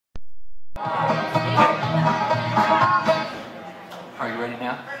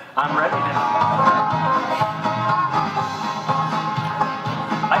I'm ready now.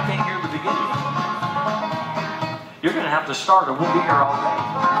 I can't hear the beginning. You're going to have to start or we'll be here all day.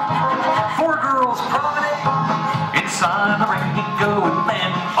 4 girls promenade inside the ring and go and then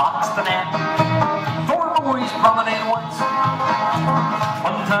box the net. 4 boys promenade once.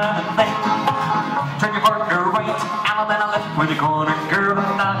 One time and then turn your partner right, Alabama left with the corner girl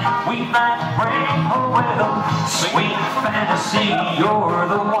and we might bring her well. Sweet fantasy, you're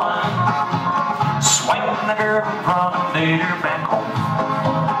the one. Swing the girl and promenade her back home.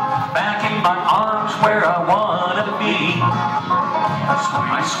 Back in my arms where I wanna be.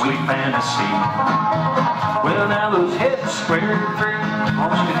 My sweet fantasy. Well, now those heads squared through. Oh,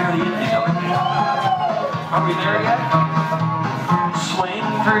 you can hear the ending of it. Are we there yet? Swing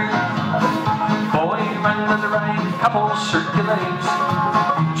through. Boy, run to the right. Couple circulates.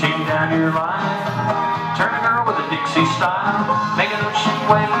 Chain down your line. Turn a girl with a Dixie style. Make an ocean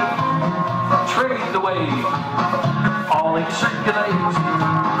wave. Trade the wave. Falling circulates.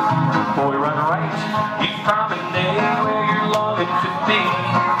 Boy, run right. You promenade where you're longing to be.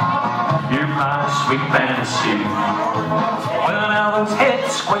 You're my sweet fantasy. Well, now those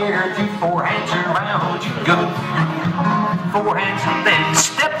heads square through. 4 hands around you go. 4 hands and then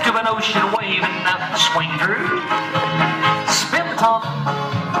step to an ocean wave and now swing through. Spin the top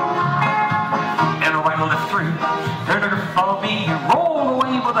and right left through. Turn her follow me. Roll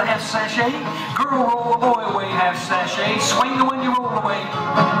away with a half sachet. Girl, roll a boy away half sachet. Swing the when you roll away.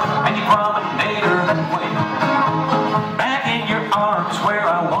 And you promenade her that way. Back in your arms where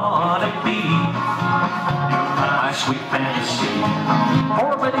I wanna be. You're my sweet fantasy.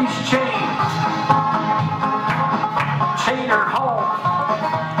 4 ladies chain. Chain her home.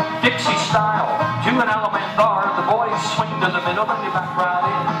 Dixie style. To an Alabama. The boys swing to the middle and you back right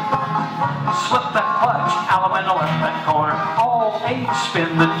in. Slip that clutch. Alabama left that corner. All 8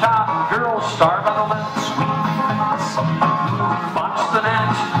 spin the top. Girls star by the left. Sweet fantasy. Box the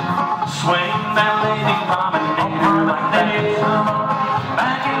net. Swing that lady promenade like that.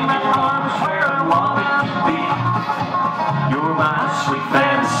 Back in my arms where I want to be. You're my sweet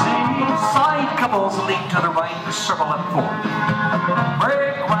fantasy. Side couples lead to the right, circle up 4.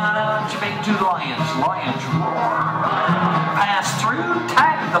 Break right out, you make 2 lions. Lions roar. Pass through,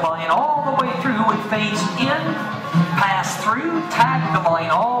 tag the line all the way through and face in. Pass through, tag the line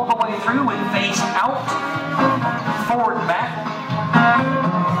all the way through and face out. Forward and back.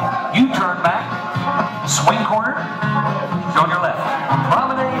 You turn back, swing corner, on your left.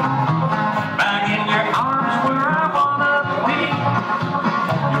 Promenade, back in your arms where I wanna be.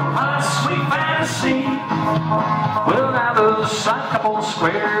 You're my sweet fantasy. Well, now those side couples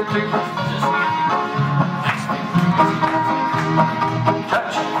square through.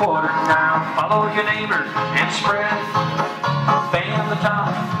 Touch a quarter now, follow your neighbor and spread. Fan the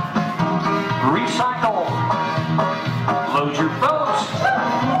top, recycle, load your boats.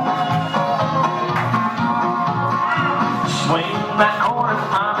 Swing that corner,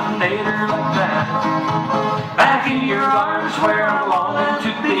 promenade her like that. Back in your arms where I'm longing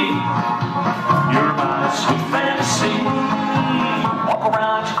to be. You're my sweet fantasy. Walk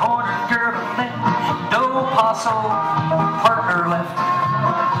around your corner, girl, and do paso, partner left.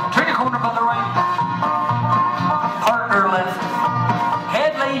 Turn your corner by the right, partner left.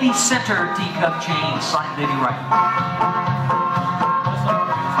 Head lady center, teacup chain, side lady right.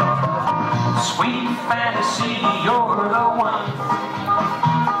 Sweet fantasy, you're the one.